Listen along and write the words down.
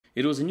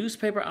It was a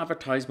newspaper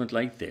advertisement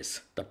like this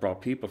that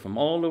brought people from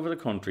all over the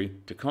country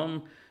to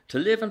come to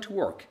live and to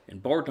work in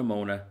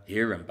Bordamona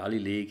here in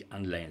Ballyleague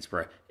and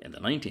Lanesborough in the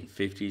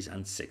 1950s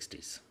and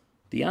 60s.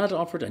 The ad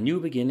offered a new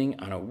beginning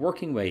and a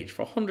working wage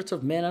for hundreds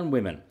of men and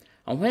women,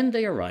 and when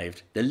they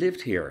arrived they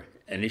lived here,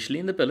 initially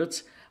in the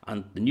billets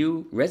and the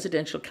new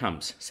residential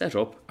camps set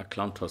up at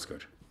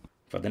Clontuskert.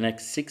 For the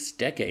next 6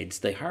 decades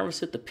they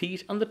harvested the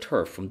peat and the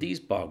turf from these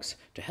bogs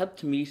to help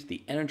to meet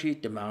the energy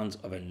demands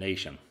of a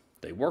nation.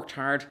 They worked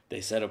hard, they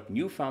set up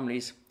new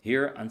families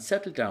here and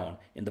settled down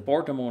in the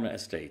Bordamona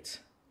estates,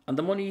 and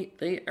the money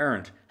they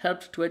earned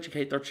helped to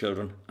educate their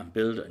children and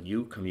build a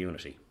new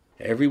community.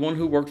 Everyone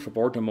who worked for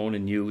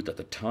Bordamona knew that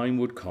the time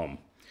would come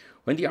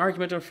when the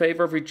argument in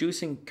favour of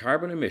reducing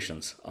carbon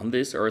emissions on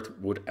this earth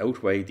would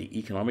outweigh the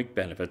economic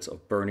benefits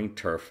of burning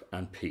turf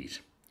and peat.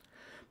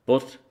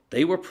 But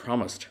they were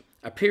promised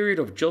a period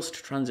of just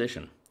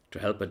transition to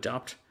help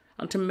adapt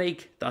and to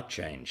make that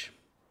change.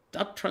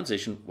 That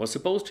transition was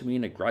supposed to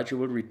mean a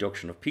gradual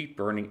reduction of peat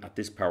burning at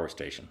this power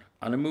station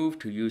and a move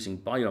to using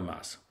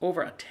biomass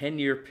over a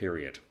 10-year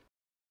period.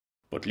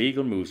 But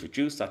legal moves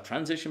reduced that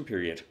transition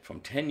period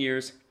from 10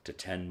 years to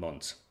 10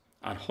 months,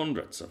 and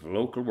hundreds of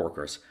local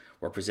workers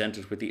were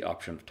presented with the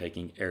option of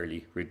taking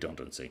early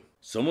redundancy.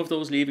 Some of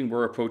those leaving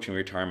were approaching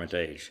retirement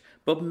age,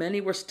 but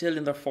many were still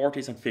in their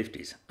 40s and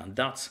 50s, and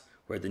that's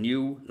where the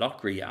new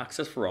Loughree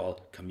Access for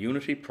All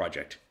community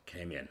project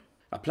came in.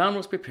 A plan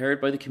was prepared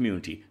by the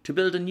community to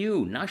build a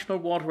new National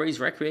Waterways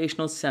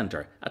Recreational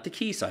Centre at the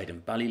quayside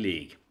in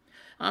Ballyleague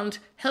and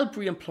help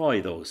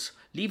re-employ those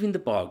leaving the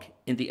bog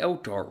in the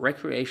outdoor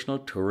recreational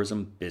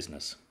tourism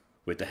business.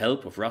 With the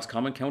help of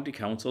Roscommon County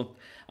Council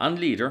and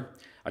Leader,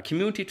 a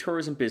community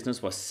tourism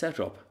business was set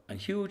up and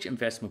huge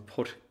investment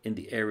put in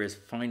the area's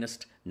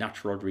finest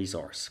natural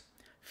resource,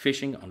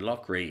 fishing on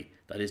Loughree,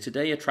 that is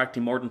today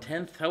attracting more than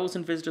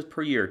 10,000 visitors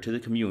per year to the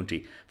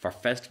community for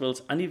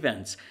festivals and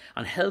events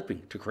and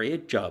helping to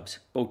create jobs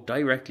both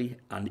directly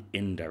and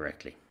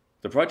indirectly.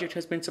 The project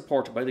has been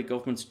supported by the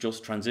government's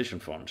Just Transition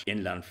Fund,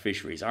 Inland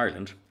Fisheries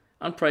Ireland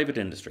and private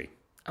industry,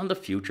 and the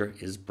future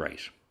is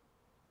bright.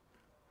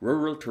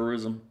 Rural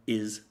tourism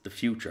is the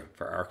future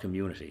for our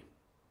community.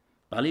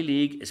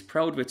 Ballyleague is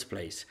proud of its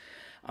place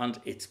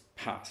and its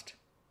past,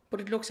 but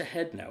it looks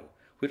ahead now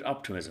with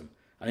optimism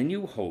and a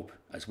new hope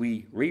as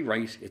we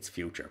rewrite its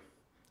future,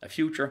 a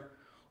future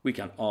we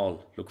can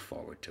all look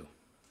forward to.